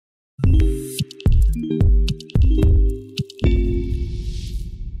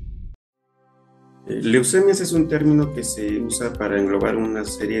Leucemias es un término que se usa para englobar una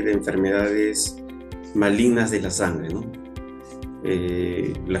serie de enfermedades malignas de la sangre, ¿no?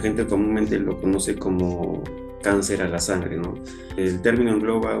 La gente comúnmente lo conoce como cáncer a la sangre, ¿no? El término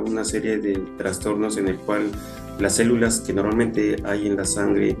engloba una serie de trastornos en el cual las células que normalmente hay en la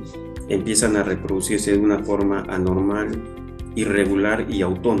sangre empiezan a reproducirse de una forma anormal, irregular y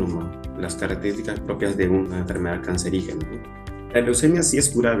autónoma, las características propias de una enfermedad cancerígena, ¿no? La leucemia sí es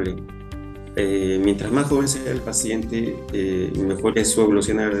curable. Mientras más joven sea el paciente, mejor es su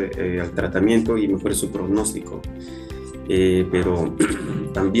evolución al tratamiento y mejor es su pronóstico. Pero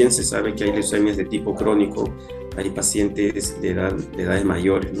también se sabe que hay leucemias de tipo crónico, hay pacientes de edades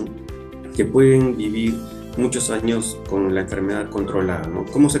mayores, ¿no?, que pueden vivir muchos años con la enfermedad controlada, ¿no?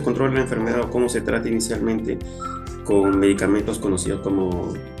 ¿Cómo se controla la enfermedad o cómo se trata inicialmente? Con medicamentos conocidos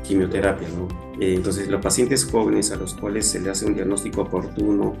como quimioterapia, ¿no? Entonces, los pacientes jóvenes a los cuales se les hace un diagnóstico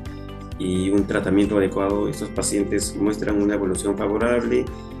oportuno y un tratamiento adecuado, estos pacientes muestran una evolución favorable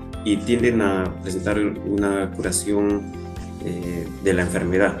y tienden a presentar una curación de la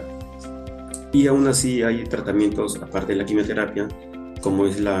enfermedad. Y aún así hay tratamientos, aparte de la quimioterapia, como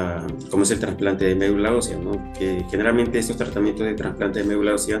es el trasplante de médula ósea, ¿no? Que generalmente estos tratamientos de trasplante de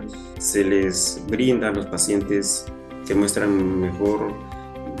médula ósea se les brinda a los pacientes que muestran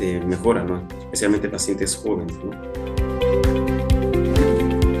mejora, ¿no?, especialmente pacientes jóvenes, ¿no?